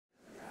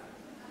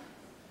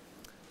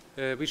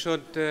We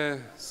should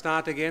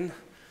start again.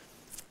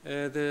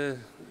 The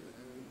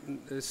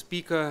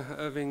speaker,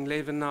 Irving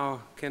Lavin,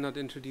 now cannot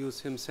introduce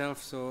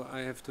himself, so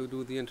I have to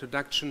do the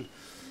introduction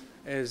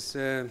as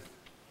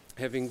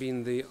having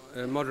been the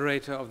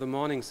moderator of the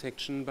morning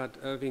section, but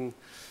Irving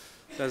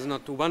does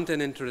not want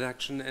an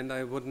introduction, and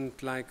I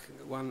wouldn't like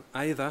one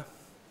either.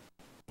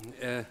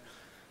 I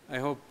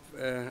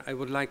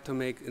would like to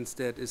make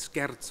instead a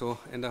scherzo,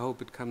 and I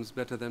hope it comes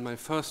better than my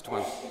first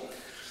one.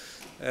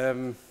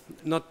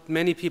 Not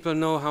many people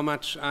know how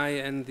much I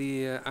and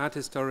the Art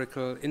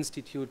Historical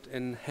Institute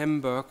in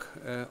Hamburg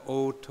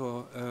owe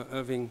to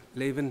Irving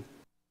Lavin.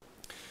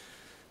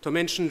 To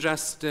mention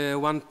just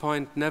one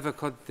point, never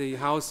could the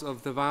House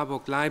of the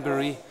Warburg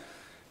Library,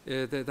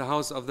 the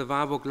House of the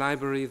Warburg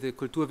Library, the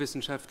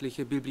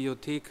Kulturwissenschaftliche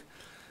Bibliothek,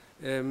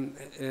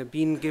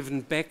 been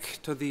given back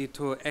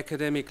to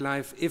academic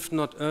life if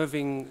not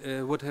Irving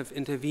would have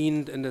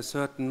intervened in a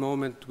certain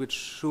moment which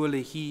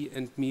surely he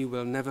and me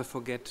will never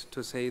forget,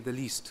 to say the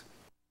least.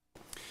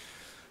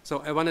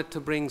 So I wanted to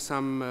bring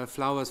some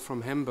flowers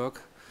from Hamburg,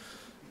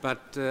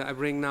 but I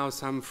bring now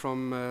some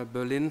from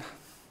Berlin.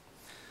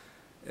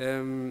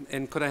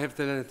 And could I have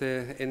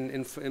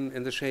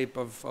in the shape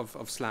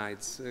of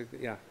slides?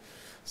 Yeah.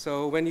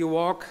 So when you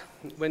walk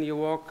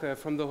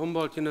from the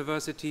Humboldt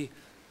University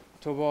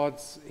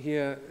towards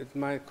here, it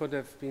could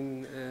have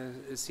been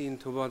seen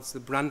towards the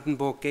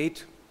Brandenburg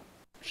Gate,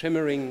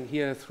 shimmering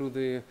here through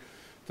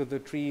the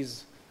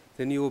trees,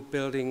 the new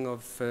building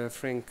of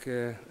Frank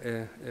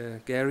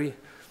Gehry.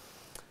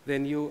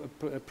 Then you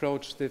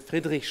approach the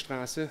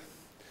Friedrichstraße,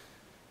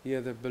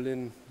 here the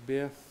Berlin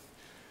Beer,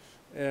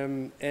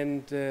 and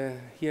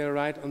here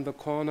right on the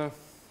corner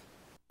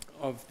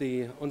of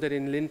the Unter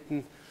den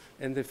Linden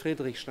and the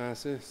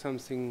Friedrichstraße,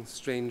 something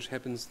strange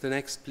happens. The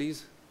next,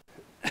 please.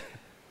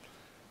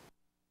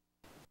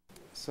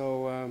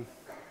 So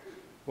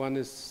one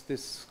is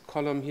this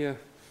column here.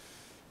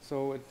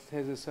 So it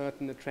has a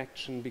certain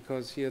attraction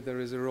because here there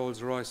is a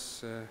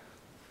Rolls-Royce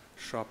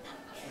shop.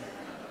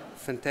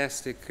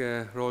 Fantastic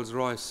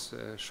Rolls-Royce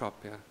shop,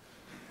 yeah.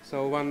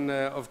 So one,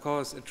 of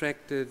course,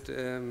 attracted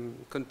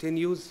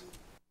continues.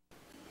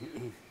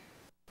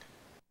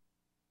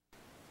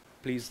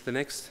 Please, the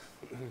next.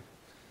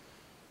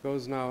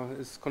 Goes now,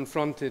 is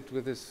confronted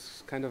with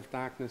this kind of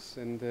darkness,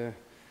 and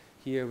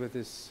here with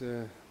this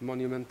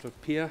monumental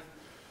pier.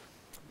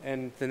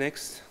 And the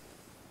next.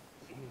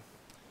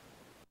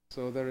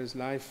 So there is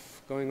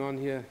life going on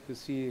here. You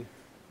see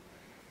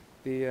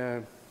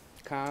the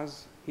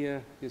cars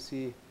here. You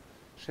see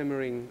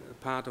shimmering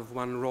part of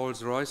one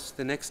Rolls-Royce.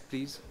 The next,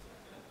 please.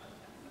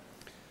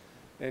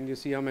 And you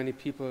see how many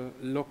people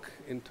look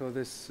into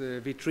this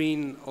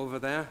vitrine over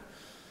there.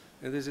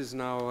 And this is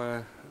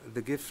now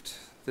the gift.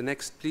 The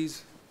next,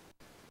 please.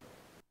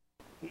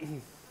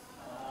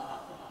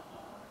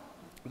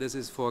 This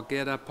is for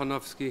Gerda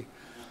Panofsky,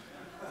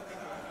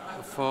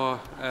 for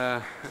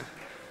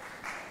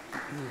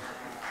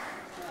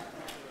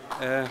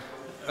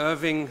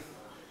Irving.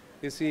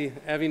 You see,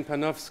 Erwin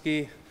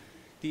Panofsky,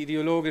 die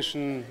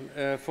ideologischen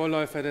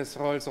Vorläufer des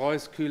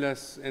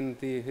Rolls-Royce-Kühlers, and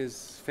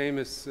his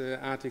famous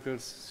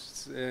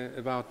articles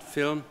about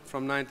film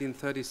from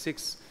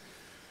 1936,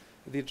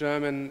 the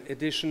German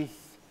edition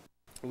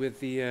with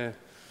the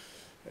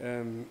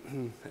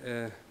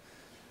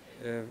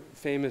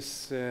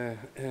famous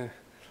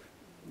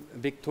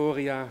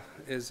Victoria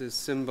as a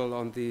symbol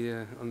on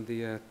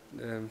the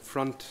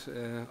front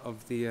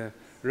of the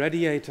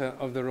radiator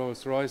of the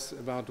Rolls-Royce,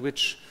 about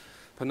which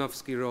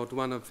Panofsky wrote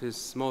one of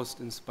his most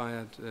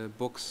inspired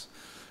books,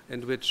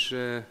 and which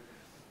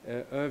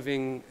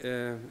Irving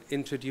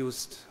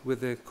introduced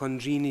with a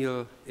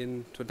congenial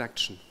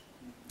introduction.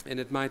 And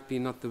it might be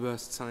not the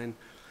worst sign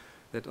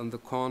that on the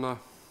corner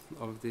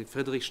of the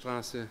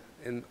Friedrichstraße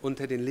and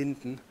Unter den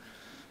Linden,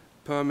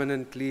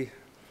 permanently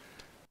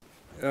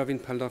Erwin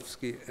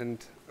Panofsky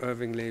and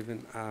Irving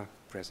Lavin are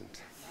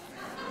present.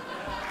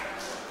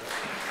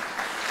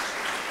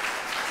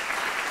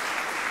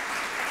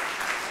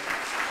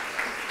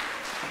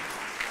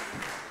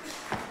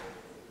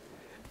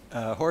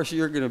 Horst,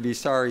 you're going to be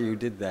sorry you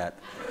did that.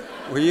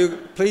 Will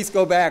you please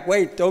go back?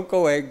 Wait, don't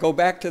go away. Go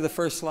back to the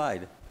first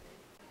slide.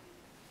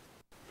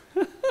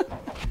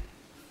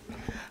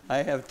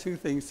 I have two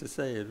things to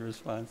say in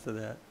response to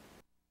that.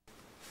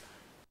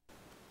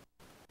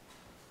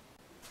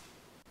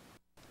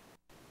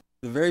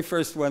 The very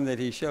first one that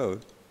he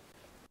showed,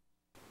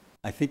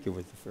 I think it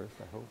was the first,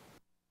 I hope.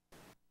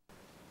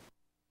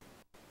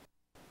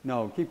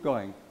 No, keep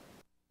going.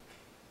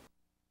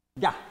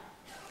 Yeah.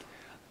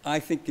 I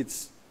think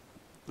it's,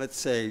 let's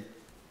say,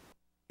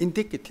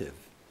 indicative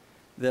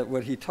that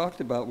what he talked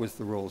about was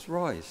the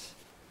Rolls-Royce.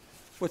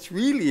 What's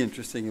really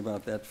interesting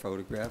about that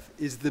photograph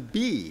is the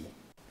B,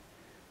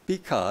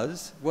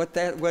 because what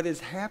is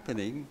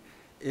happening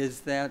is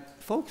that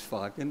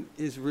Volkswagen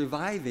is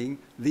reviving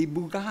the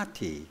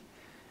Bugatti.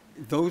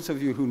 Those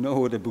of you who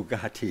know what a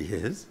Bugatti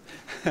is,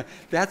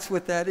 that's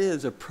what that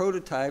is, a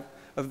prototype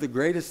of the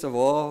greatest of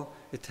all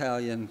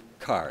Italian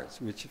cars,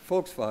 which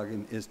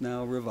Volkswagen is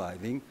now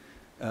reviving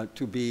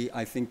to be,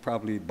 I think,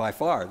 probably by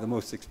far the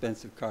most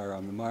expensive car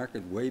on the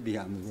market, way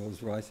beyond the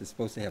Rolls-Royce. It's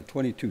supposed to have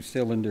 22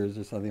 cylinders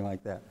or something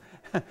like that.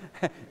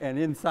 And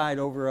inside,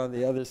 over on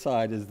the other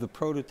side, is the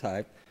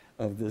prototype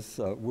of this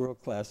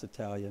world-class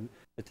Italian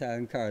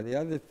car. The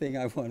other thing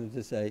I wanted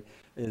to say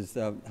is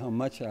how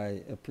much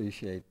I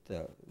appreciate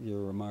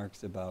your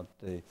remarks about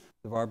the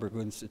Warburg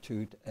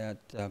Institute at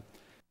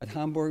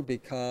Hamburg,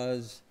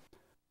 because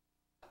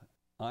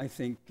I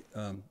think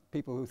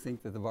people who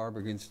think that the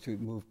Warburg Institute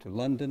moved to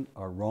London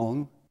are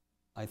wrong.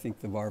 I think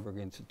the Warburg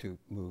Institute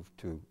moved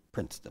to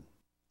Princeton.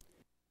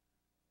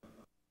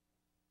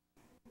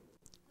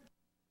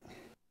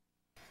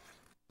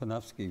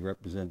 Panofsky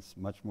represents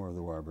much more of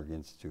the Warburg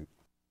Institute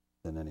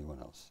than anyone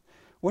else.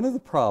 One of the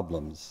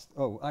problems,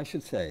 I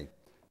should say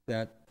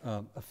that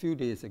a few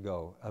days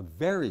ago, a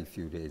very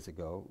few days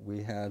ago,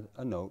 we had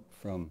a note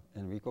from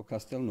Enrico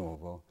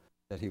Castelnuovo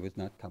that he was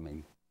not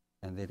coming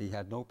and that he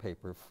had no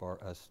paper for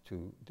us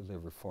to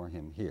deliver for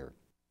him here.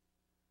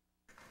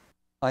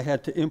 I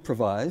had to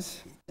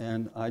improvise,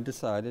 and I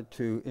decided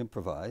to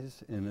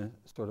improvise in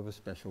a sort of a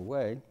special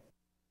way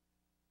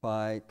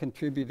by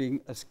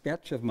contributing a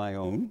sketch of my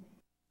own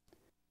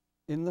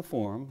in the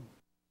form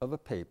of a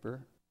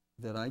paper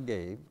that I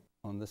gave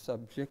on the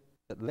subject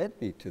that led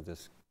me to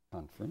this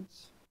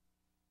conference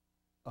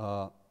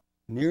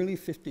nearly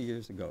 50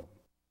 years ago.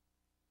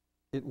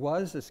 It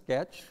was a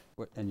sketch,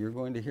 and you're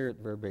going to hear it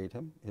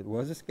verbatim. It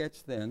was a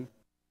sketch then,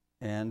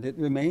 and it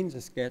remains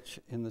a sketch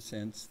in the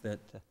sense that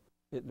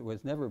it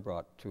was never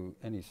brought to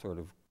any sort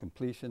of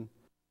completion,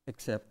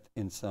 except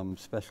in some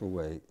special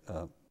way,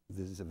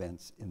 these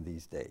events in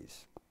these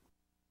days.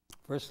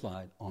 First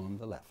slide on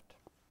the left.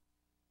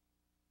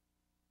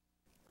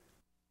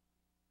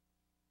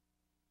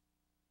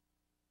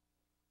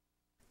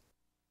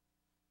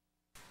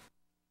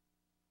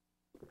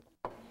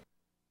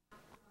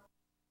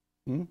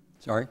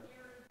 Sorry?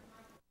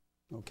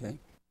 Okay.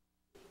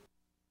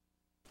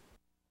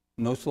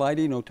 No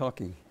slidey, no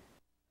talking.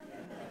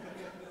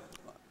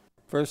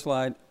 First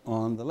slide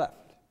on the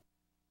left.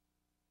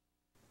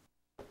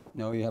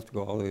 No, you have to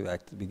go all the way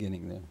back to the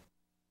beginning there.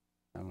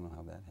 I don't know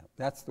how that happened.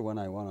 That's the one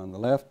I want on the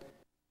left.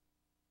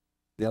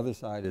 The other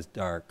side is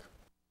dark.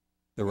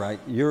 The right,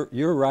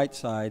 your right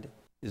side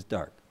is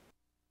dark.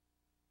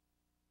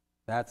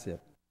 That's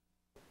it.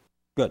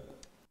 Good.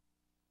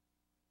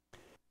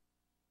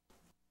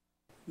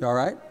 You all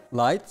right?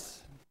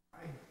 Lights?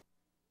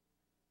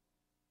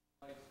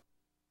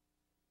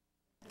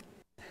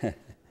 Can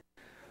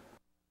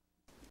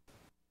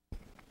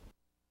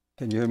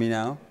you hear me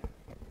now?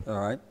 All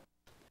right.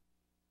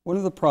 One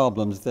of the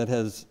problems that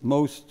has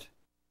most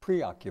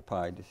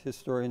preoccupied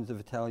historians of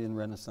Italian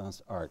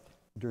Renaissance art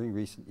during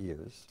recent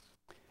years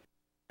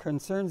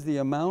concerns the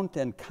amount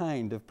and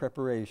kind of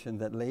preparation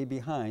that lay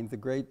behind the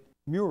great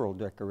mural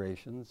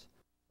decorations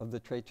of the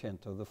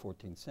Trecento of the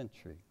 14th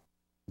century,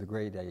 the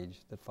great age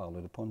that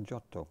followed upon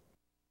Giotto.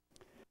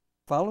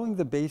 Following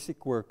the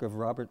basic work of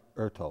Robert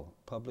Ertel,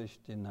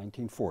 published in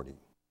 1940,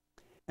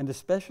 and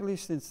especially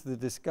since the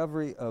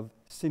discovery of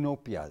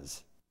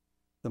sinopias,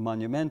 the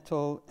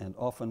monumental and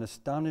often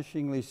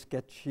astonishingly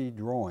sketchy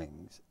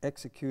drawings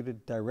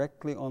executed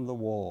directly on the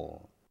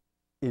wall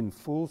in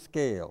full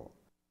scale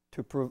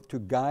to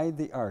guide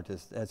the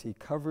artist as he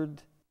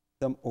covered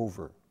them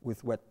over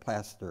with wet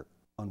plaster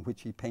on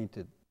which he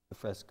painted the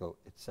fresco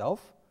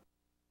itself.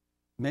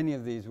 Many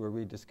of these were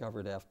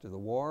rediscovered after the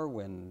war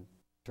when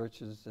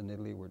churches in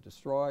Italy were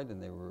destroyed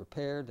and they were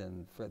repaired,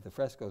 and the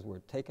frescoes were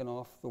taken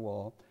off the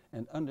wall,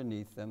 and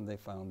underneath them they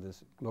found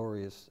this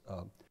glorious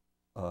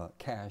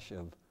cache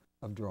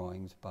of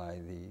drawings by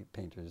the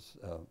painters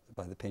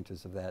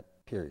of that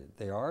period.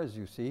 They are, as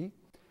you see,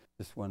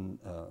 this one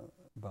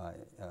by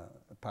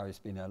Pari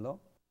Spinello,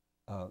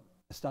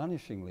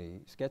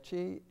 astonishingly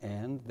sketchy,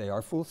 and they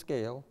are full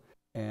scale,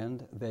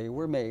 and they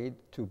were made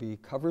to be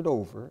covered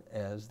over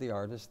as the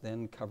artist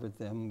then covered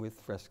them with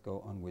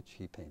fresco on which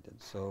he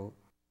painted. So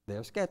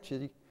they're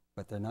sketchy,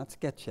 but they're not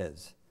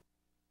sketches.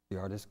 The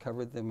artist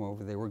covered them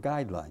over. They were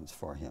guidelines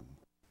for him.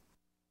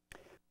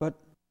 But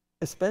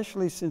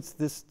especially since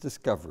this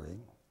discovery,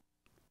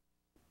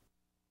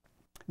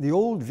 the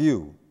old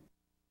view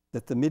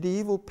that the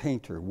medieval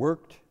painter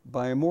worked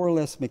by a more or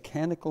less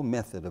mechanical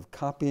method of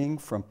copying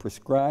from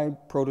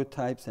prescribed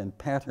prototypes and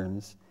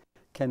patterns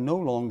can no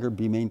longer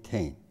be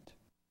maintained.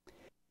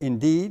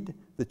 Indeed,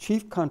 the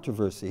chief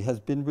controversy has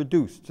been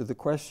reduced to the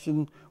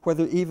question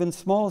whether even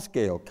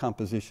small-scale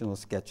compositional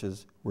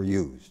sketches were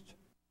used.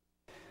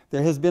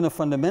 There has been a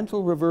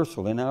fundamental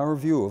reversal in our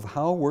view of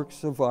how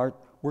works of art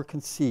were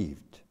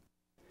conceived.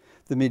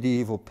 The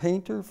medieval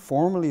painter,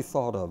 formerly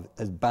thought of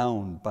as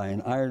bound by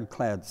an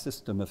ironclad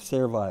system of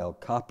servile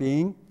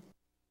copying,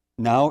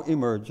 now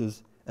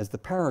emerges as the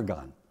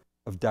paragon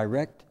of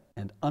direct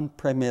and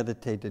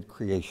unpremeditated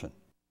creation.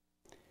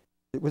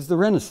 It was the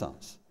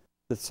Renaissance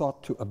that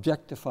sought to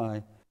objectify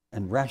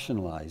and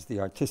rationalize the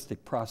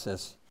artistic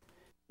process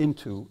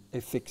into a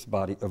fixed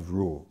body of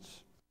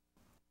rules.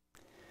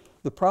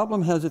 The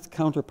problem has its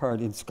counterpart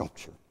in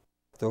sculpture,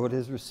 though it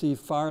has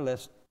received far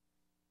less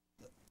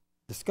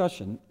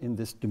discussion in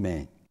this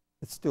domain.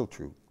 It's still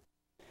true.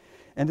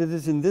 And it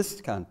is in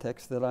this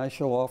context that I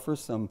shall offer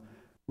some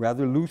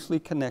rather loosely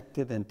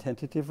connected and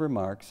tentative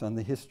remarks on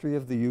the history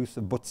of the use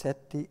of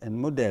bozzetti and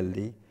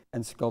modelli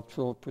and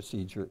sculptural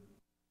procedure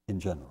in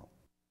general.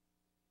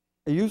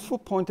 A useful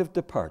point of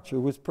departure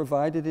was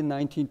provided in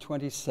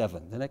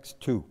 1927, the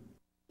next two,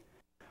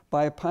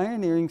 by a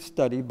pioneering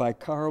study by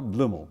Karl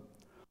Blumel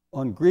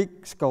on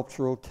Greek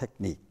sculptural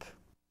technique.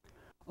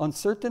 On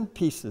certain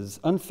pieces,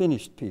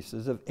 unfinished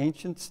pieces of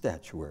ancient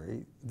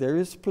statuary, there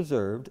is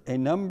preserved a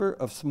number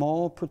of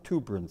small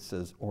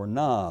protuberances or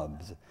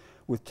knobs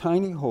with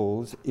tiny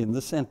holes in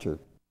the center.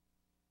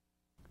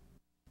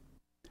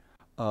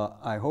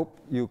 I hope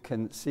you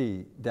can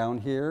see down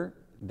here,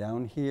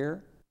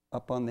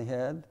 up on the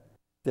head,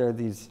 there are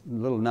these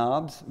little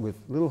knobs with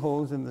little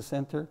holes in the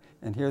center,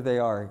 and here they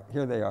are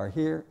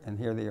here, and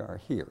here they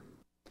are here.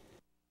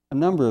 A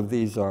number of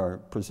these are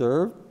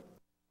preserved,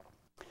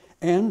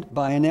 and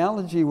by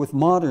analogy with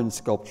modern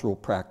sculptural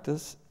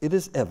practice, it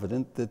is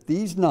evident that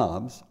these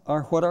knobs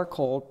are what are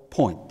called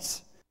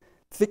points,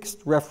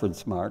 fixed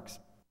reference marks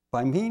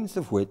by means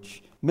of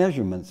which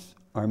measurements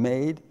are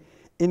made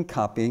in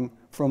copying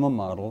from a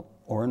model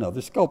or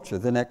another sculpture.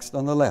 The next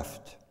on the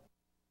left.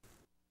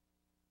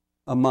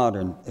 A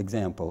modern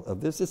example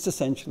of this, it's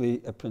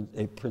essentially a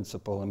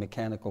principle, a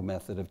mechanical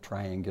method of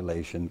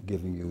triangulation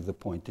giving you the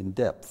point in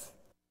depth.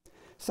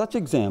 Such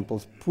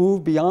examples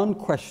prove beyond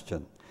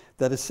question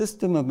that a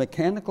system of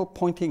mechanical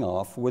pointing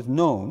off was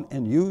known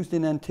and used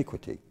in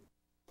antiquity.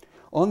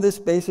 On this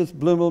basis,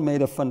 Blumel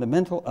made a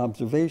fundamental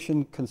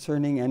observation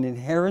concerning an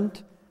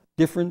inherent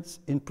difference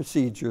in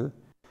procedure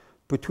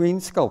between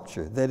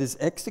sculpture that is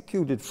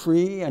executed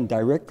free and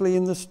directly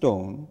in the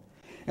stone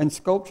and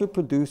sculpture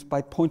produced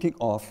by pointing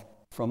off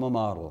from a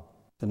model,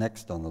 the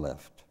next on the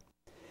left.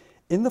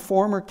 In the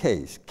former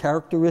case,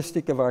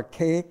 characteristic of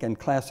archaic and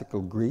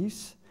classical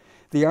Greece,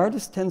 the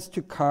artist tends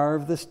to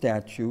carve the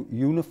statue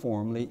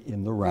uniformly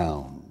in the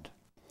round.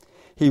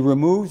 He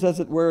removes, as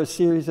it were, a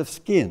series of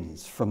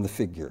skins from the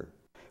figure,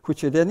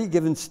 which at any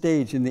given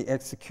stage in the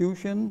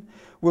execution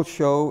will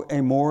show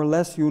a more or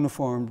less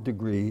uniform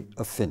degree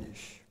of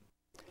finish.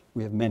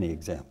 We have many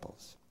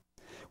examples.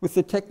 With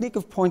the technique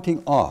of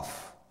pointing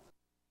off,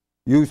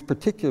 used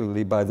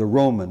particularly by the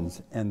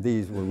Romans, and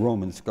these were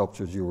Roman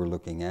sculptures you were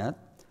looking at,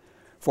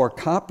 for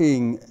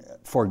copying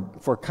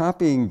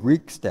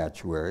Greek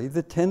statuary,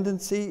 the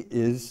tendency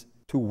is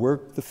to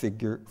work the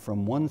figure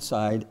from one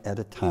side at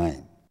a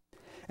time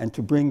and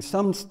to bring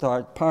some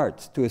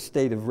parts to a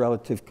state of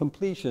relative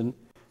completion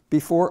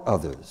before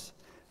others.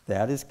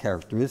 That is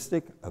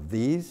characteristic of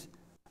these,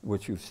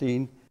 which you've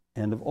seen,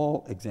 and of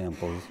all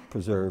examples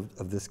preserved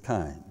of this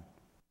kind.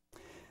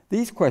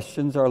 These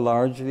questions are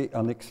largely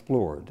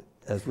unexplored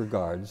as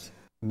regards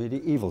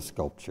medieval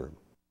sculpture.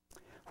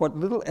 What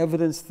little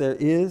evidence there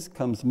is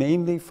comes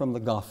mainly from the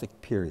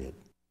Gothic period.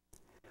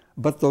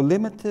 But though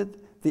limited,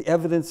 the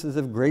evidence is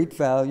of great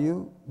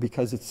value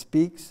because it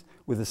speaks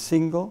with a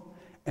single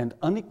and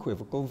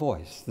unequivocal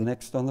voice, the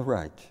next on the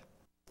right.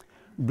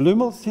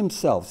 Blumel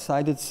himself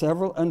cited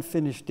several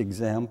unfinished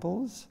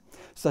examples,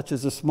 such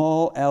as a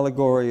small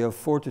allegory of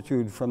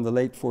fortitude from the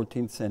late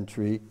 14th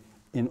century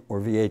in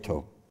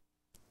Orvieto.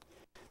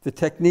 The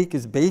technique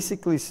is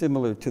basically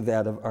similar to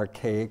that of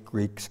archaic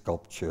Greek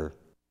sculpture.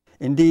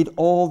 Indeed,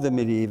 all the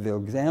medieval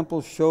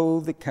examples show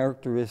the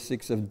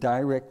characteristics of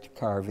direct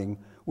carving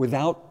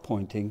without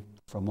pointing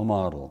from a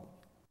model.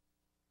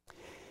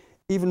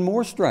 Even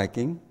more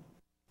striking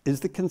is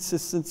the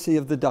consistency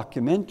of the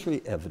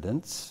documentary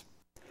evidence,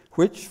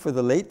 which for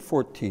the late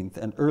 14th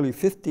and early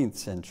 15th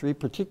century,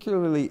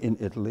 particularly in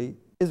Italy,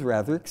 is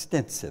rather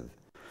extensive,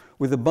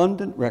 with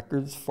abundant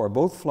records for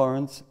both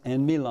Florence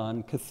and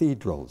Milan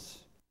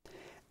cathedrals.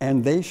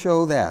 And they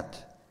show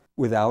that,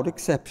 without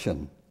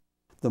exception,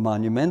 the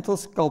monumental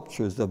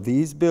sculptures of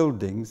these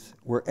buildings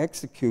were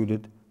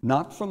executed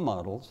not from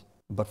models,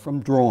 but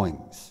from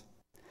drawings.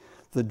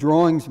 The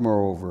drawings,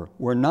 moreover,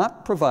 were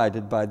not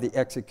provided by the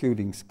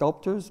executing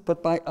sculptors,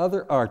 but by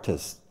other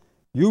artists,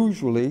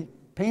 usually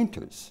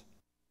painters.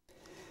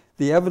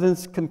 The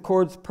evidence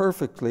concords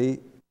perfectly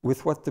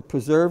with what the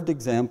preserved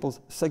examples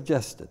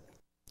suggested.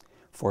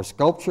 For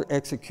sculpture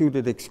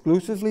executed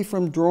exclusively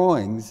from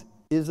drawings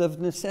is of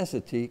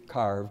necessity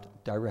carved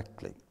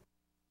directly.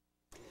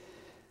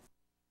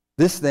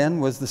 This then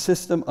was the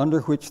system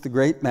under which the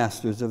great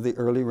masters of the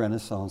early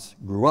Renaissance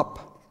grew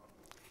up.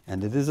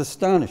 And it is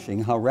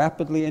astonishing how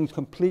rapidly and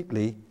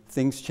completely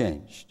things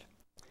changed.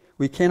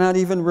 We cannot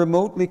even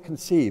remotely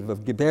conceive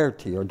of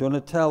Ghiberti or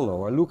Donatello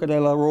or Luca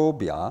della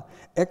Robbia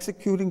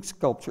executing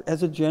sculpture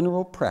as a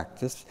general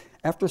practice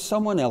after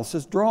someone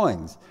else's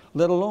drawings,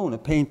 let alone a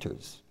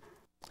painter's.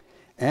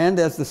 And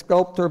as the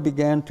sculptor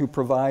began to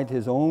provide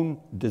his own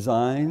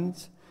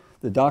designs,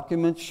 the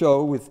documents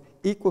show with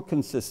equal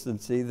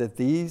consistency that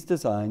these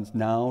designs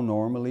now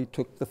normally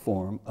took the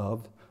form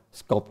of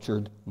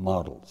sculptured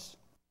models.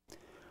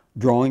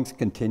 Drawings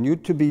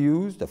continued to be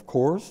used, of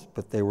course,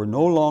 but they were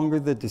no longer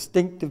the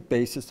distinctive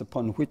basis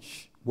upon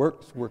which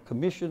works were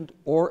commissioned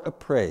or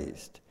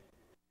appraised.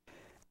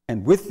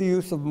 And with the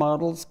use of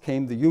models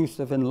came the use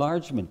of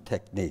enlargement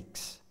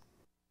techniques,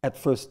 at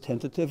first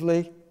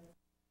tentatively,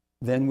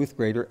 then with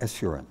greater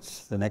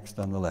assurance. The next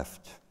on the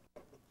left.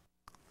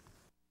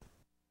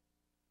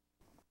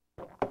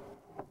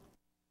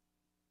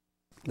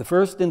 The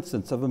first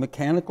instance of a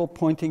mechanical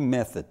pointing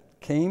method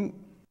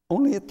came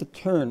only at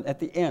toward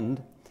the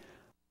end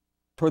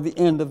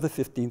of the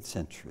 15th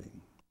century.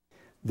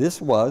 This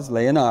was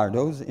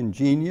Leonardo's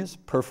ingenious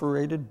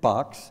perforated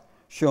box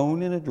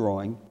shown in a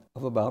drawing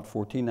of about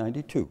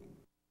 1492.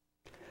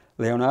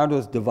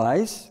 Leonardo's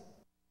device,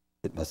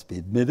 it must be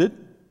admitted,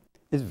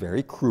 is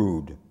very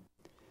crude.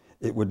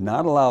 It would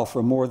not allow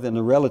for more than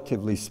a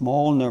relatively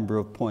small number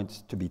of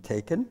points to be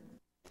taken.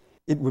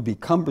 It would be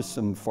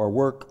cumbersome for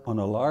work on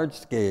a large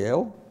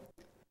scale,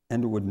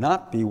 and it would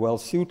not be well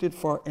suited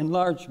for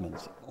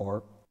enlargements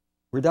or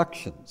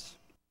reductions.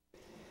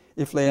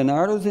 If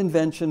Leonardo's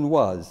invention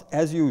was,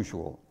 as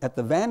usual, at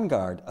the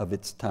vanguard of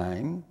its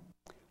time,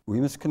 we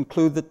must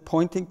conclude that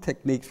pointing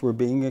techniques were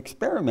being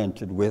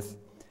experimented with,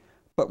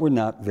 but were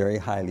not very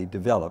highly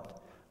developed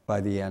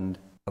by the end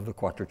of the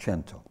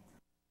Quattrocento.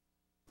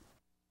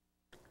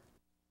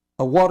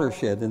 A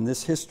watershed in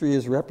this history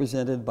is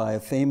represented by a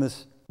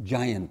famous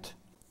giant.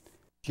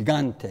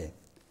 Gigante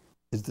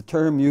is the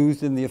term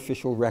used in the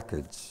official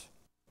records.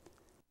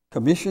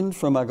 Commissioned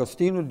from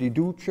Agostino di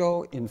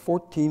Duccio in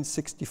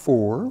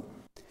 1464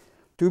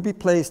 to be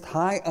placed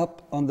high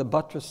up on the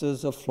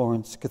buttresses of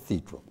Florence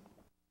Cathedral.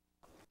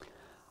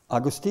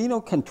 Agostino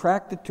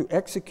contracted to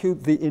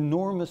execute the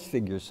enormous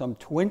figure, some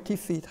 20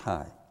 feet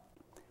high,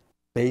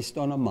 based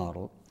on a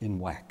model in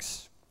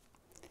wax.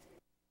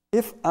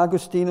 If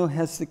Agostino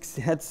had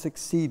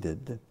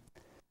succeeded,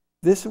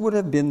 this would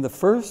have been the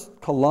first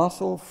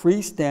colossal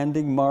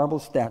freestanding marble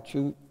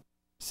statue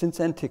since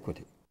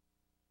antiquity.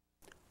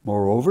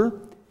 Moreover,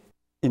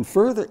 in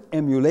further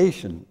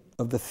emulation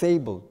of the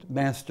fabled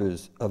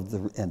masters of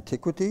the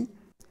antiquity,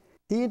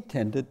 he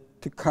intended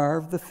to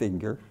carve the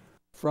figure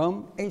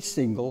from a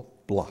single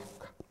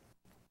block,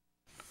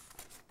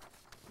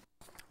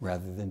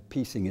 rather than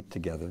piecing it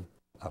together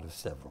out of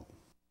several.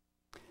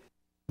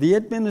 The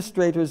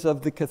administrators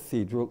of the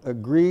cathedral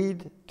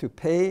agreed to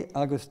pay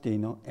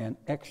Agostino an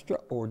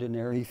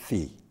extraordinary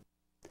fee,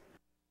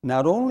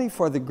 not only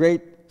for the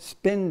great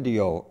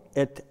spendio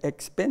et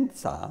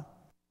expensa,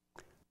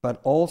 but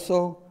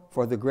also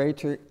for the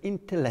greater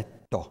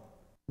intelletto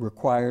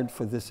required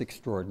for this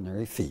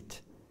extraordinary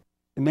feat.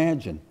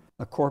 Imagine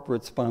a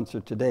corporate sponsor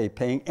today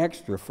paying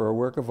extra for a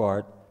work of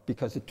art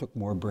because it took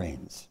more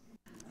brains.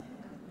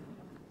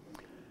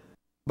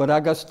 But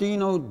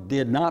Agostino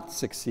did not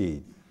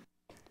succeed.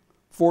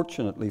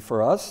 Fortunately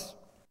for us,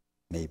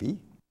 maybe,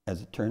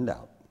 as it turned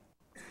out.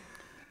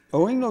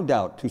 Owing no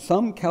doubt to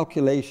some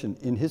calculation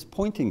in his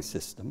pointing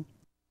system,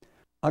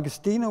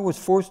 Agostino was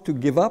forced to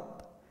give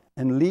up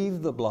and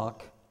leave the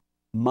block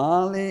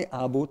male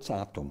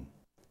abbozzatum,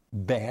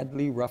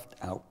 badly roughed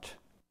out.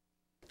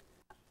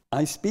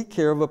 I speak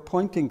here of a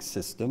pointing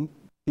system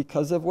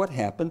because of what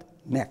happened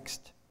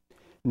next,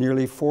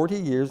 nearly 40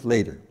 years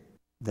later,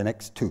 the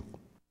next two.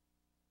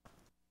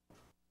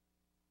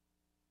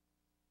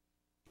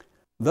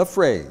 The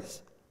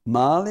phrase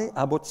male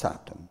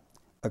abbozzatum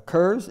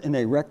occurs in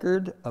a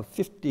record of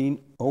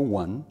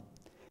 1501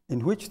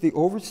 in which the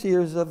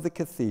overseers of the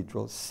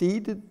cathedral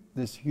ceded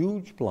this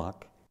huge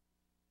block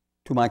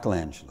to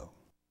Michelangelo,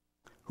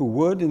 who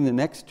would in the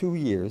next 2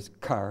 years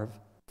carve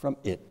from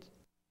it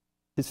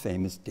his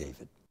famous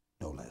David,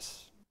 no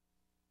less.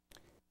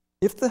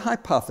 If the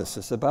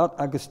hypothesis about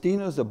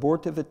Agostino's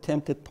abortive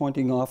attempt at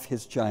pointing off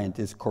his giant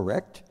is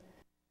correct,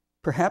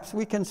 perhaps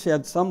we can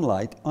shed some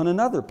light on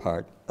another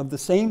part of the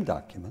same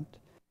document,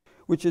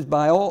 which is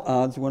by all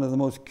odds one of the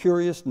most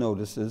curious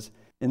notices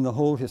in the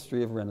whole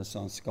history of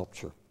Renaissance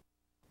sculpture.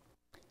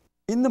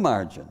 In the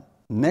margin,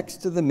 next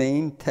to the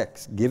main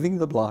text giving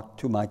the block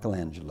to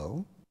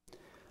Michelangelo,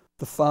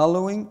 the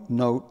following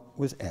note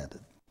was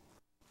added.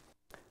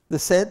 The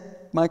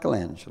said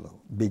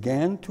Michelangelo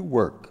began to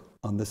work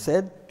on the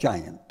said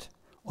giant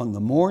on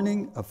the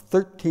morning of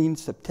 13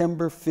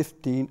 September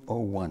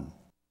 1501.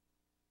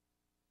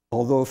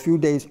 Although a few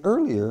days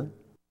earlier,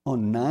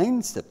 on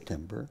 9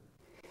 September,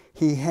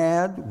 he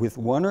had, with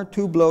 1 or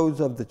 2 blows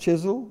of the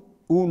chisel,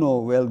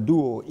 uno vel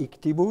duo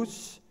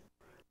ictibus,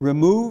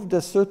 removed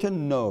a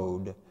certain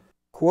node,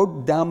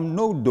 quod dam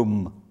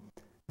nodum,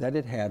 that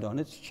it had on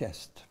its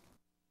chest.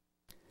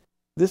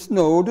 This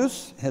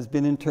nodus has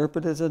been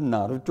interpreted as a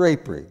knot of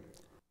drapery,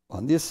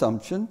 on the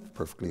assumption,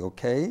 perfectly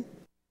okay,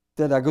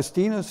 that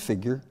Agostino's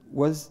figure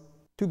was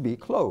to be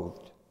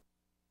clothed.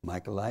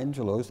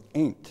 Michelangelo's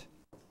ain't.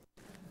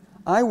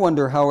 I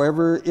wonder,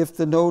 however, if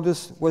the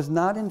nodus was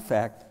not in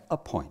fact a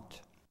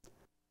point,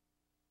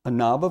 a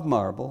knob of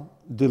marble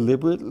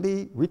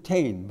deliberately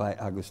retained by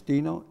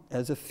Agostino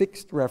as a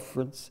fixed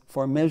reference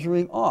for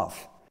measuring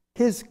off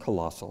his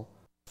colossal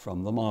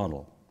from the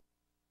model.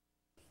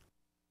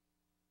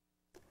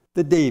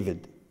 The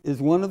David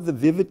is one of the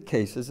vivid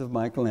cases of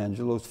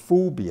Michelangelo's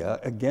phobia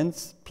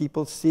against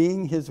people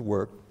seeing his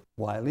work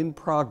while in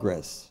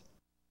progress.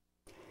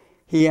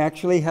 He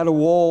actually had a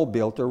wall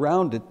built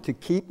around it to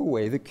keep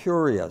away the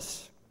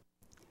curious.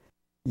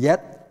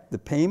 Yet the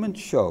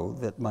payments show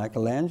that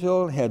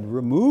Michelangelo had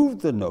removed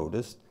the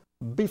notice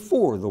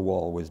before the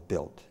wall was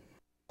built,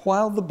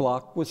 while the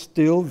block was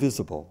still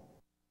visible.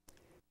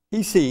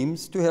 He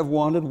seems to have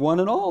wanted one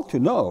and all to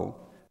know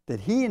that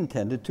he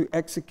intended to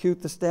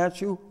execute the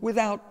statue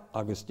without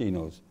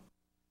Agostino's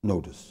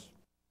notice.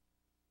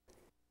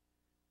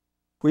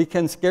 We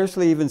can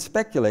scarcely even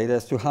speculate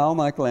as to how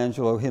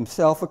Michelangelo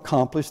himself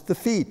accomplished the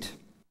feat.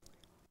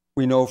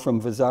 We know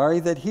from Vasari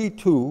that he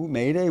too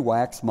made a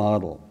wax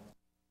model.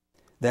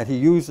 That he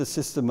used a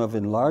system of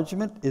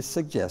enlargement is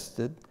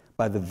suggested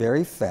by the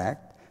very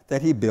fact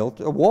that he built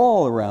a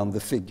wall around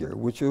the figure,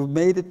 which would have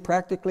made it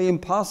practically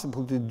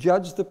impossible to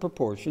judge the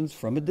proportions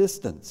from a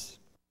distance.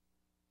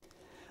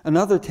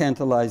 Another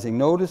tantalizing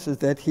notice is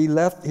that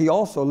he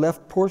also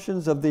left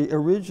portions of the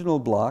original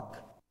block,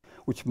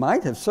 which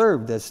might have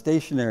served as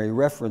stationary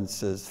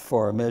references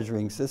for a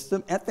measuring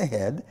system, at the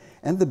head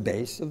and the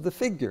base of the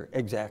figure,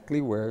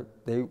 exactly where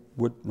they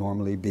would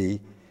normally be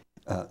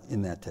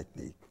in that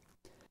technique.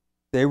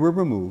 They were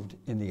removed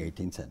in the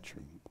 18th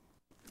century.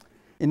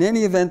 In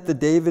any event, the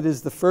David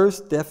is the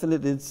first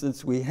definite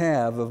instance we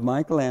have of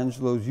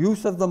Michelangelo's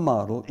use of the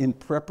model in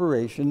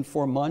preparation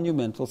for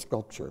monumental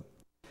sculpture.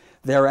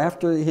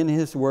 Thereafter, in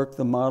his work,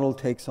 the model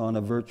takes on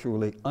a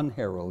virtually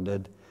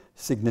unheralded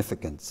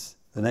significance.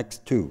 The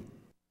next two.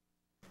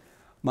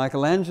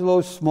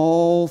 Michelangelo's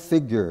small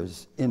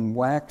figures in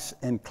wax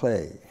and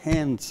clay,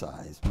 hand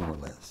size more or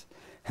less,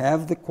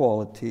 have the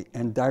quality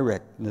and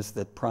directness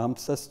that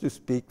prompts us to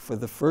speak for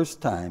the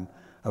first time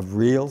of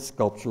real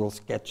sculptural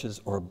sketches,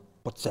 or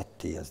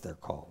bozzetti as they're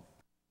called.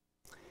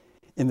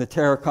 In the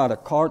terracotta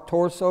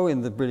torso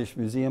in the British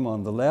Museum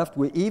on the left,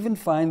 we even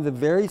find the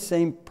very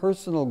same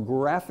personal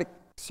graphic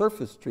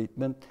surface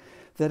treatment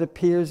that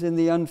appears in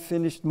the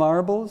unfinished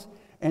marbles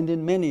and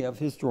in many of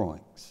his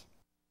drawings.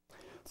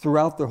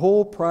 Throughout the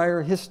whole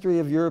prior history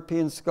of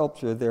European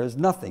sculpture, there is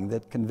nothing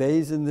that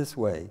conveys in this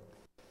way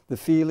the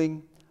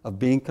feeling of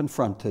being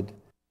confronted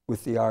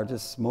with the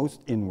artist's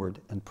most inward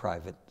and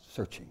private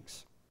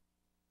searchings.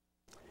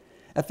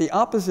 At the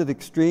opposite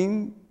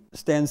extreme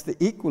stands the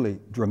equally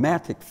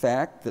dramatic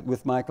fact that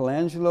with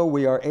Michelangelo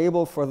we are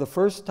able for the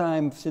first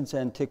time since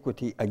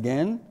antiquity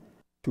again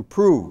to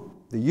prove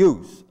the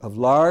use of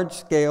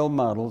large-scale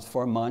models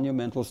for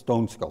monumental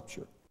stone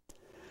sculpture.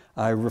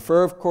 I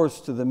refer, of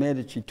course, to the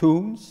Medici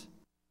tombs.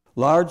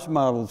 Large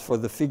models for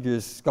the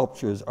figures'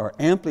 sculptures are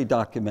amply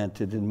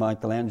documented in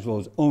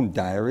Michelangelo's own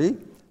diary,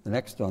 the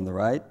next on the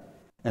right,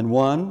 and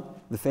one,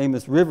 the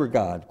famous river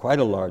god, quite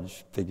a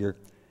large figure,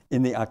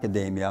 in the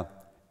Accademia,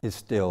 is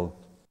still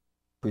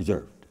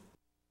preserved.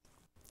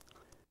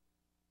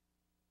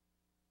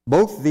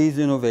 Both these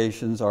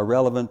innovations are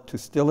relevant to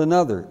still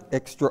another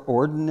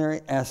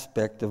extraordinary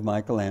aspect of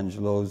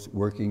Michelangelo's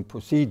working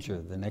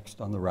procedure, the next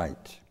on the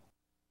right.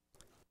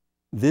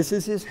 This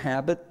is his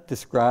habit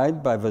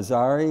described by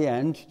Vasari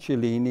and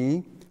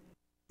Cellini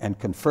and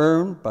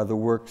confirmed by the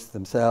works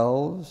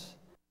themselves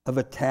of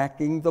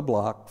attacking the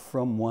block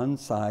from one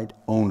side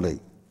only,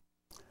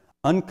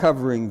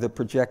 uncovering the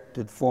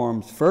projected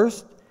forms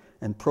first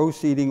and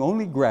proceeding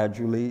only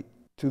gradually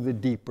to the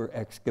deeper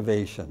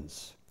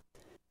excavations.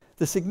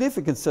 The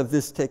significance of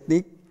this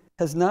technique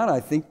has not, I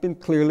think, been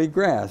clearly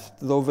grasped,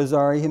 though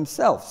Vasari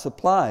himself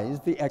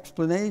supplies the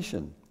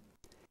explanation.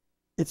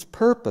 Its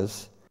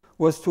purpose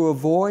was to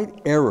avoid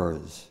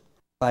errors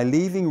by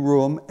leaving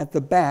room at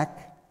the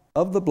back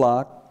of the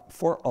block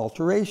for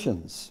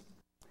alterations.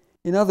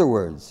 In other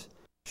words,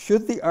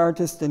 should the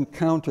artist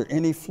encounter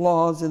any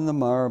flaws in the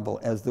marble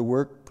as the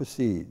work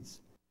proceeds,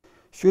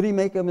 should he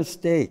make a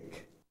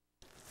mistake,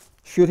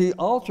 should he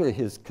alter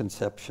his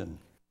conception,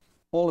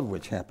 all of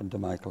which happened to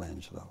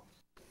Michelangelo,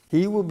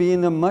 he will be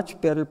in a much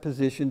better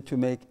position to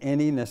make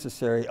any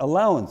necessary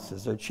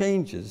allowances or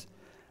changes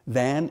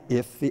than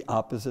if the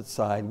opposite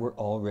side were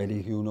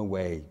already hewn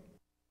away.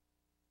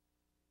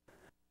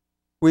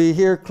 We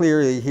hear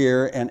clearly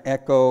here an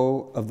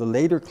echo of the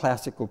later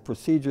classical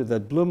procedure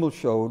that Blumel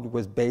showed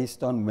was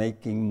based on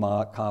making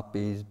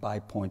copies by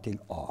pointing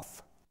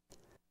off.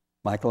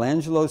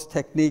 Michelangelo's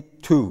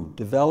technique, too,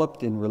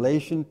 developed in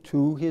relation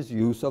to his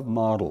use of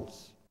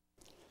models.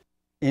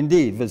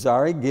 Indeed,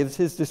 Vasari gives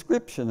his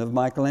description of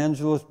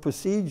Michelangelo's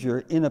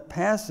procedure in a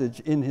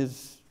passage in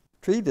his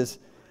treatise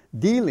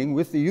dealing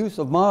with the use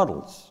of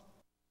models.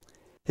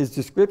 His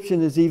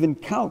description is even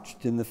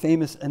couched in the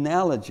famous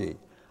analogy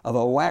of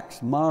a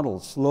wax model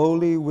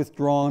slowly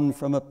withdrawn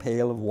from a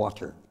pail of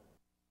water.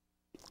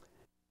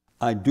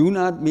 I do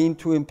not mean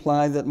to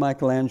imply that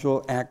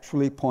Michelangelo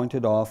actually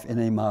pointed off in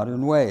a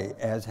modern way,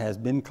 as has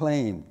been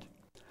claimed,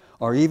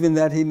 or even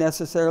that he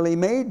necessarily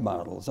made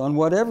models on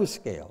whatever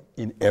scale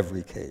in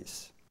every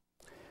case.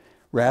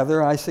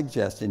 Rather, I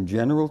suggest in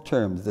general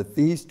terms that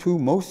these two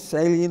most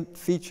salient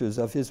features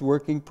of his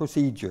working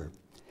procedure,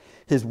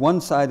 his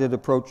one-sided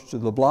approach to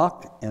the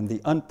block and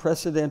the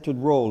unprecedented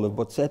role of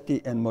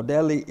bozzetti and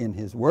modelli in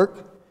his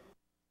work,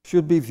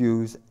 should be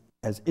viewed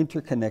as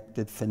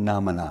interconnected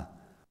phenomena,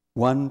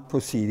 one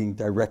proceeding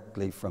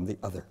directly from the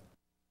other.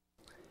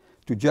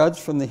 To judge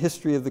from the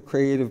history of the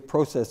creative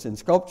process in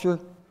sculpture,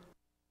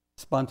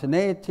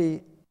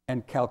 spontaneity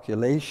and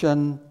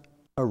calculation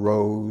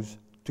arose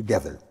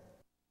together,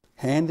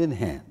 hand in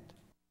hand,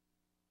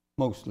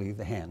 mostly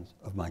the hands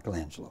of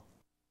Michelangelo.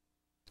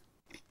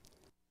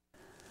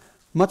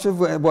 Much of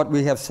what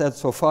we have said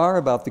so far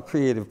about the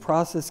creative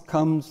process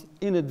comes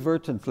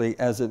inadvertently,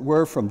 as it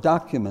were, from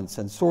documents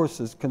and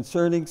sources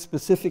concerning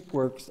specific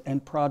works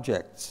and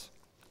projects.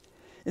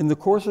 In the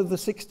course of the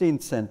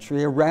 16th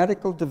century, a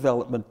radical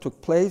development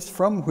took place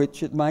from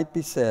which it might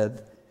be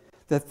said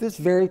that this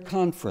very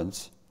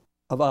conference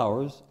of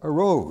ours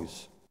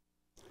arose.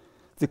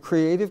 The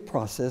creative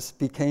process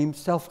became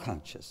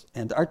self-conscious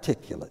and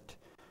articulate,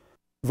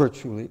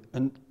 virtually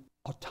and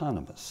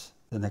autonomous.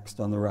 The next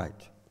on the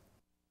right.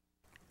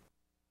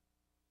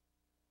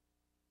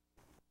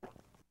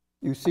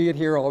 You see it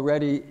here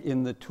already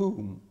in the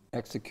tomb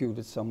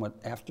executed somewhat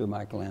after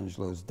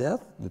Michelangelo's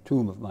death, the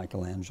tomb of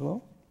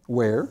Michelangelo,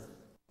 where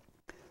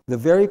the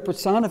very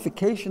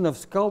personification of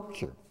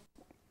sculpture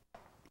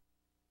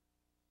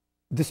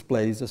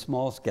displays a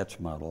small sketch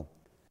model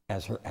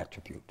as her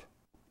attribute.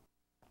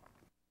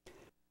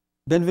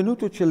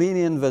 Benvenuto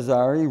Cellini and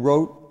Vasari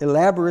wrote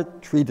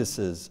elaborate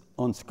treatises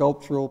on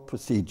sculptural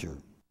procedure,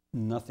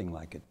 nothing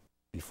like it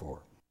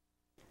before,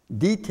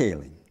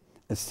 detailing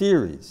a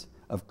series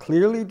of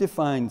clearly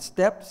defined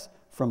steps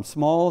from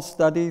small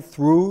study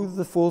through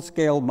the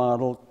full-scale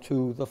model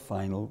to the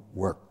final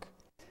work.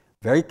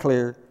 Very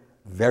clear,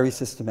 very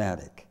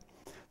systematic.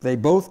 They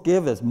both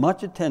give as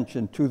much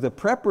attention to the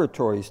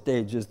preparatory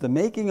stages, the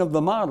making of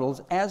the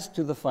models, as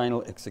to the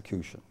final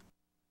execution.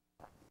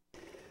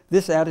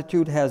 This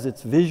attitude has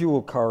its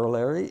visual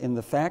corollary in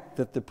the fact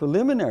that the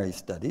preliminary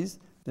studies,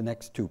 the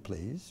next two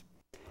please,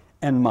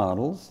 and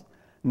models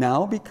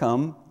now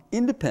become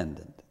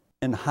independent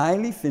and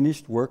highly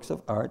finished works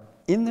of art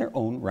in their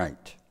own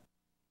right.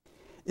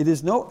 It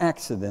is no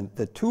accident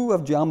that two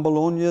of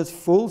Giambologna's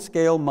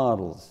full-scale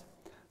models,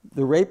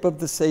 the Rape of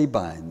the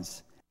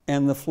Sabines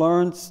and the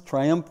Florence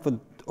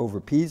Triumphant over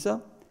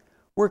Pisa,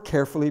 were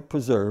carefully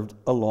preserved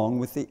along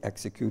with the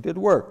executed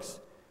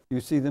works.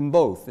 You see them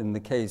both in the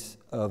case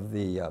of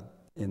the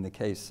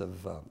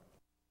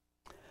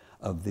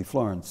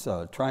Florence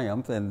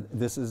Triumph, and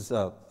this is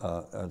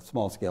a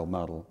small-scale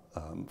model,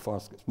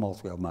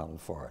 small-scale model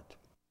for it.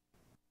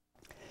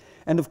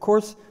 And of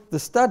course, the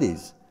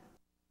studies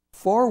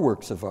for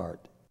works of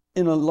art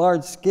in a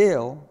large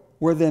scale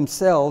were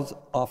themselves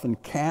often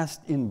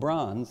cast in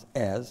bronze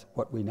as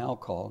what we now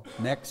call,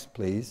 next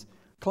please,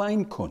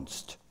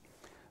 Kleinkunst.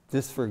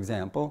 This, for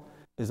example,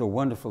 is a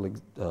wonderful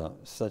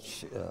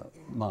such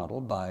model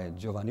by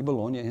Giovanni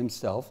Bologna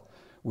himself,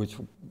 which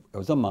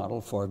was a model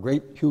for a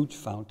great, huge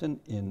fountain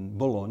in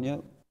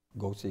Bologna.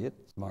 Go see it,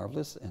 it's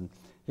marvelous. And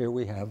here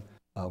we have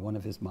one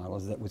of his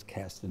models that was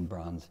cast in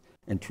bronze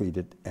and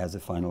treated as a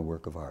final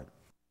work of art.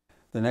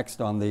 The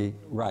next on the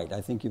right,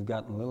 I think you've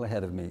gotten a little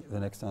ahead of me. The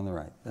next on the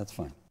right, that's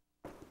fine.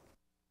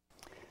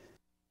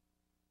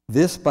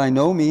 This by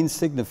no means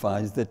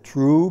signifies that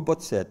true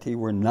bozzetti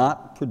were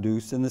not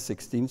produced in the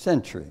 16th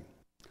century.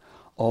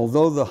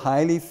 Although the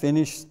highly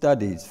finished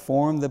studies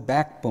form the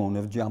backbone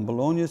of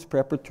Giambologna's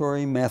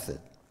preparatory method,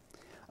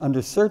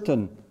 under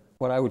certain,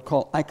 what I would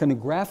call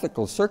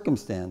iconographical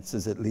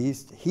circumstances at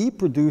least, he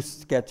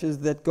produced sketches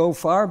that go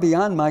far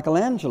beyond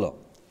Michelangelo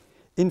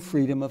in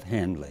freedom of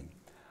handling.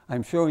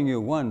 I'm showing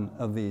you one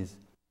of these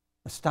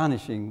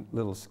astonishing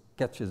little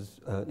sketches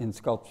in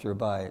sculpture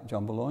by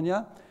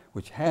Giambologna,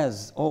 which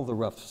has all the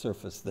rough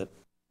surface that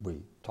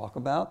we talk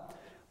about.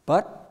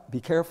 But be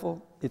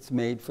careful, it's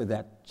made for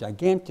that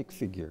gigantic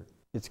figure.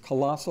 It's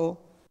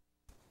colossal.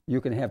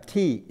 You can have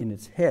T in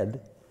its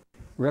head,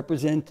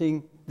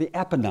 representing the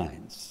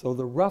Apennines. So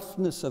the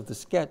roughness of the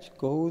sketch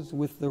goes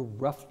with the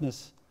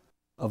roughness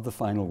of the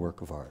final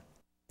work of art.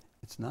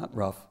 It's not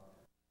rough.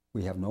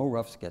 We have no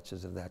rough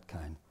sketches of that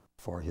kind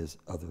for his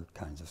other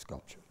kinds of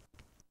sculpture.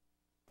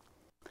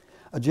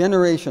 A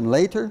generation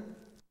later,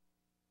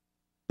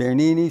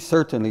 Bernini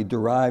certainly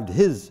derived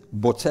his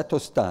bozzetto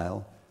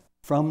style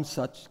from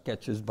such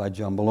sketches by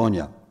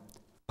Giambologna,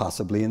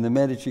 possibly in the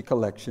Medici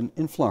collection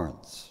in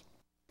Florence.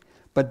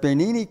 But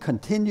Bernini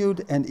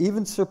continued and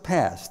even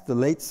surpassed the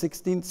late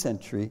 16th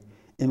century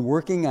in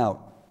working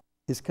out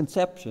his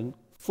conception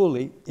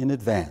fully in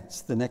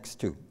advance. The next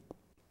two.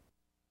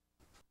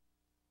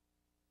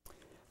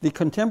 The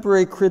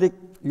contemporary critic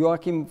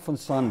Joachim von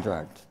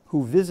Sandrart,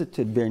 who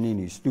visited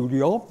Bernini's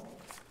studio,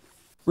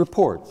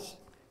 reports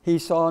he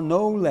saw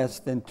no less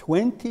than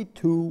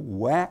 22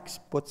 wax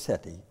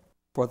bozzetti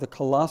for the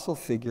colossal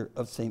figure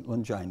of St.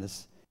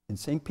 Longinus in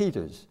St.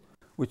 Peter's,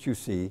 which you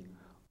see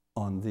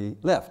on the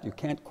left. You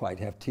can't quite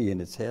have T in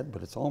its head,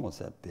 but it's almost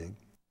that big.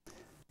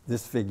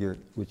 This figure,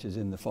 which is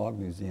in the Fogg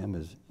Museum,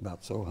 is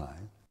about so high.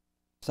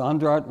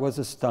 Sandrart was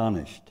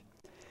astonished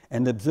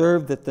and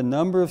observed that the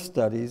number of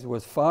studies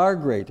was far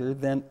greater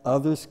than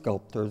other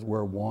sculptors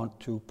were wont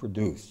to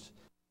produce.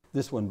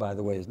 This one, by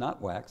the way, is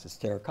not wax, it's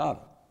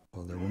terracotta.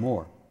 Well, there were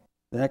more.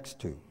 The next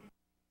two.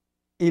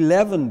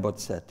 11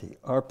 Bozzetti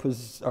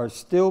are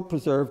still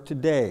preserved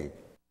today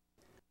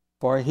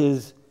for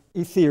his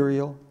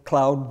ethereal,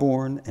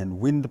 cloud-born, and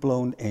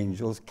wind-blown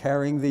angels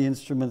carrying the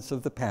instruments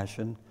of the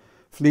Passion,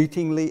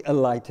 fleetingly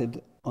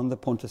alighted on the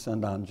Ponte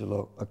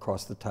Sant'Angelo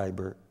across the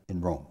Tiber in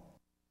Rome.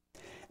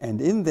 And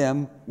in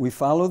them, we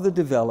follow the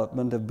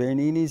development of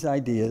Bernini's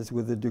ideas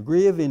with a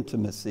degree of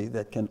intimacy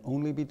that can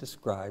only be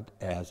described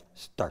as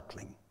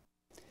startling.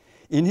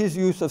 In his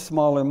use of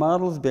smaller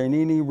models,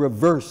 Bernini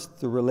reversed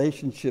the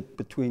relationship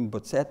between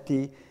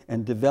Bozzetti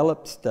and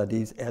developed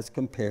studies as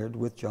compared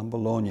with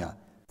Giambologna,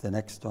 the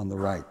next on the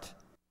right.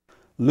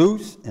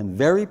 Loose and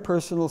very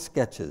personal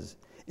sketches,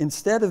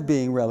 instead of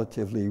being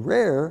relatively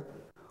rare,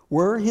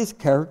 were his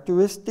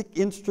characteristic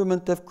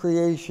instrument of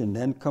creation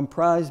and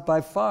comprised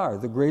by far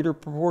the greater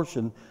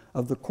proportion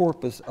of the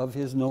corpus of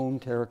his known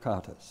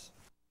terracottas.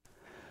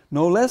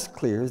 No less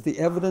clear is the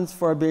evidence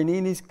for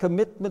Bernini's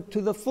commitment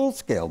to the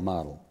full-scale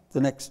model, the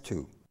next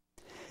two.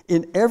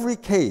 In every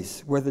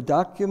case where the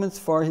documents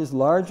for his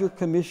larger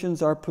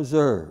commissions are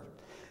preserved,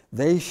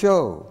 they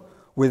show,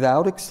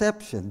 without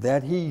exception,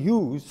 that he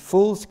used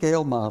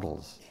full-scale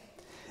models.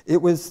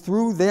 It was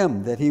through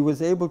them that he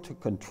was able to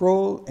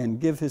control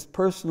and give his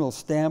personal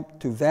stamp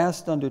to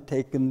vast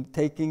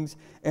undertakings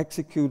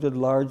executed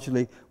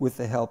largely with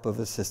the help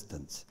of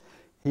assistants.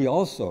 He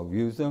also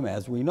used them,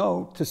 as we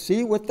know, to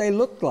see what they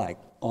looked like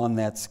on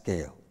that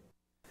scale.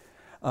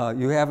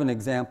 You have an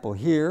example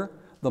here.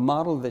 The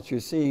model that you're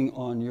seeing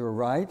on your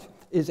right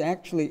is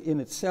actually in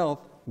itself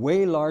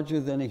way larger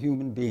than a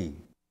human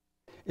being.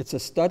 It's a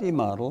study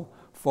model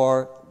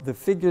for the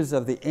figures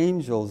of the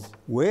angels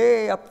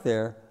way up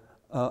there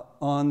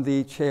on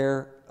the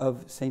chair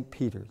of St.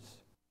 Peter's.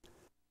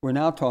 We're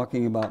now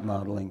talking about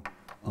modeling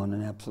on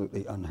an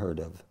absolutely unheard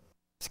of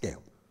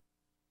scale.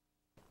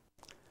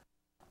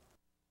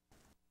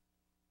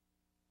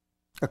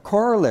 A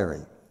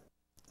corollary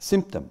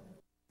symptom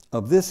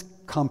of this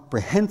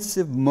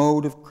comprehensive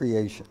mode of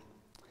creation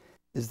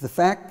is the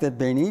fact that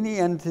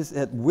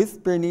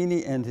with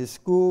Bernini and his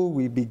school,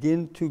 we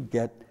begin to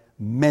get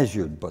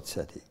measured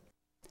Bozzetti.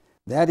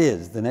 That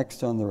is, the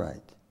next on the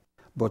right.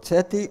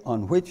 Bozzetti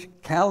on which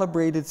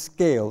calibrated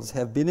scales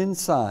have been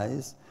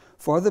incised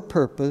for the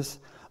purpose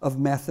of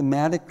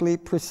mathematically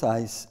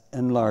precise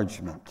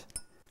enlargement.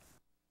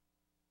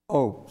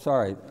 Oh,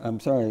 sorry, I'm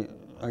sorry.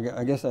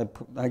 I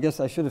guess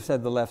I should have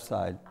said the left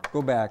side.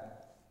 Go back.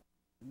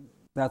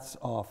 That's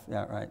off.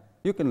 Yeah, right.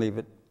 You can leave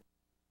it.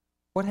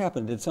 What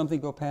happened? Did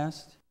something go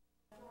past?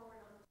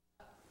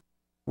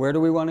 Where do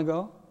we want to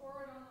go?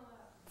 Forward on the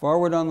left.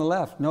 Forward on the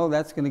left. No,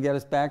 that's going to get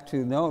us back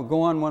to, no,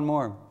 go on one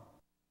more.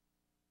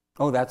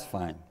 Oh, that's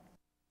fine.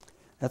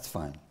 That's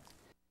fine.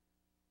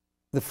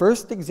 The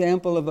first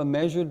example of a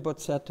measured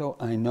bozzetto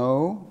I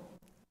know,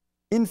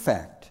 in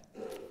fact,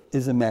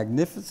 is a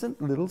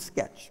magnificent little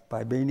sketch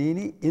by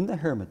Bernini in the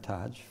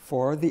Hermitage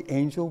for the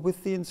angel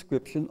with the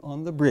inscription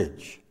on the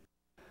bridge,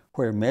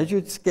 where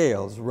measured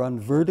scales run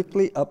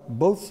vertically up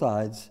both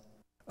sides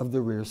of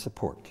the rear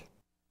support.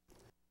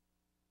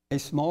 A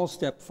small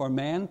step for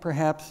man,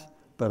 perhaps,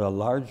 but a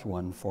large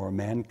one for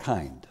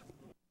mankind.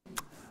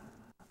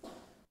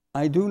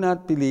 I do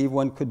not believe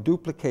one could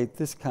duplicate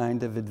this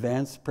kind of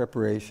advanced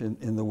preparation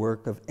in the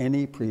work of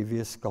any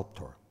previous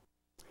sculptor.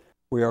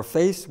 We are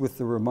faced with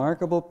the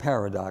remarkable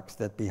paradox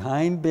that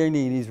behind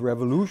Bernini's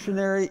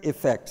revolutionary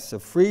effects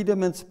of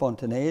freedom and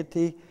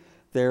spontaneity,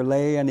 there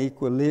lay an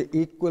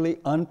equally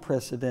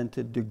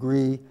unprecedented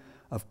degree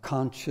of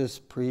conscious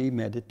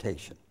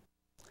premeditation.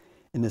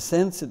 In a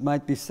sense, it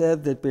might be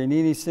said that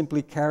Bernini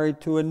simply carried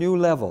to a new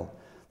level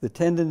the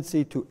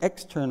tendency to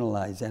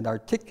externalize and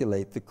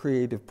articulate the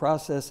creative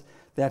process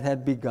that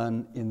had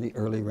begun in the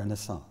early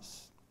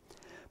Renaissance.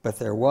 But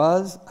there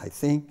was, I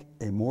think,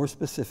 a more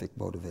specific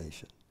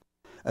motivation,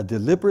 a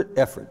deliberate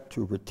effort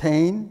to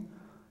retain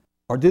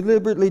or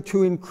deliberately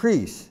to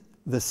increase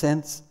the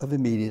sense of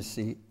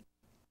immediacy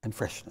and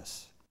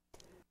freshness.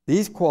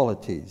 These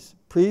qualities,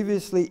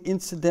 previously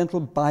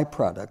incidental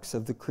byproducts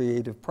of the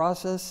creative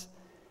process,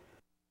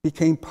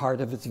 became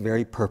part of its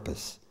very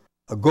purpose,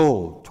 a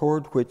goal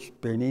toward which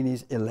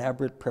Bernini's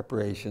elaborate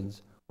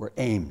preparations were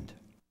aimed.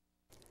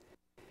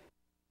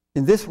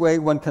 In this way,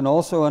 one can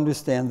also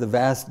understand the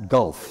vast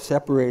gulf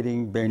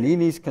separating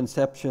Bernini's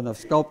conception of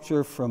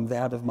sculpture from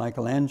that of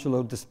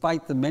Michelangelo,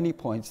 despite the many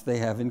points they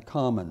have in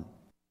common.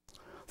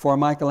 For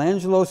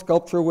Michelangelo,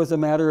 sculpture was a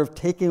matter of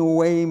taking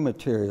away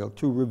material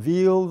to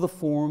reveal the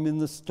form in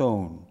the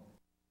stone.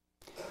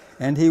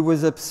 And he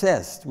was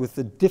obsessed with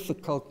the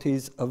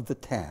difficulties of the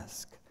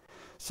task.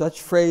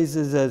 Such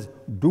phrases as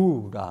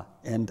dura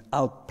and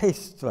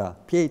alpestra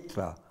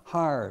pietra,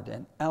 hard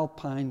and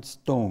alpine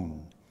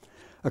stone,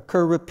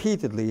 occur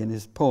repeatedly in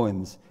his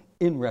poems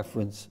in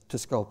reference to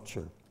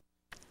sculpture.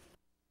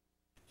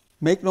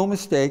 Make no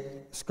mistake,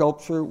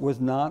 sculpture was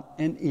not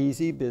an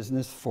easy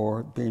business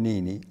for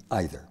Bernini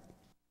either.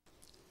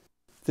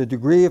 The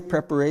degree of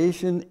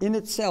preparation in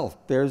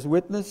itself bears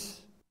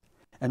witness,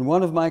 and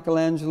one of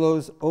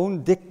Michelangelo's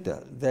own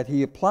dicta that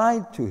he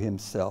applied to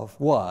himself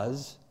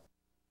was,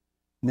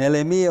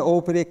 "Nelle mie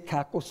opere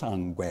caco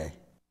sangue,"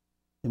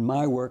 In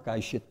my work, I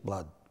shit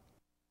blood.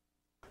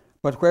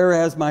 But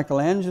whereas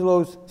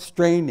Michelangelo's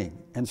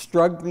straining and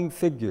struggling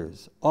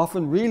figures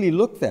often really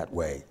look that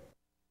way,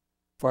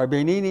 for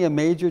Bernini a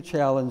major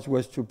challenge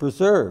was to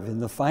preserve in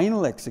the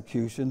final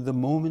execution the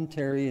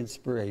momentary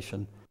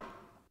inspiration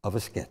of a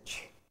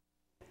sketch.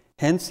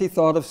 Hence he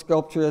thought of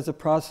sculpture as a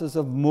process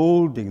of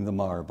molding the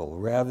marble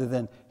rather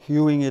than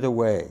hewing it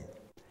away.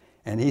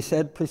 And he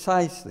said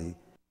precisely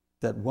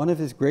that one of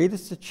his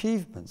greatest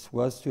achievements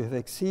was to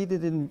have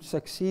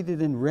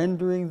succeeded in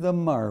rendering the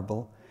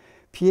marble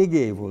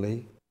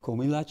pieghevole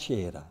come la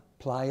cera,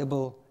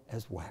 pliable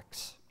as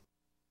wax.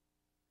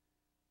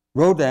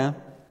 Rodin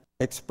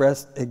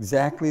expressed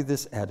exactly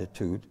this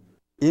attitude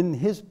in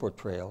his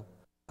portrayal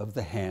of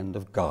the hand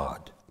of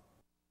God.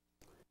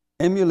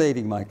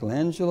 Emulating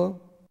Michelangelo,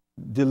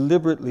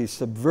 deliberately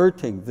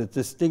subverting the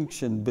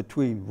distinction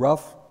between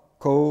rough,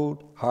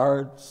 cold,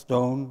 hard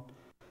stone,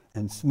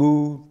 and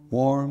smooth,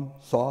 warm,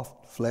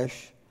 soft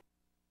flesh,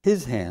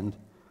 his hand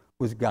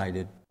was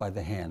guided by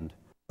the hand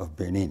of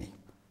Bernini.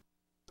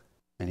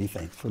 Many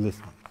thanks for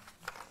listening.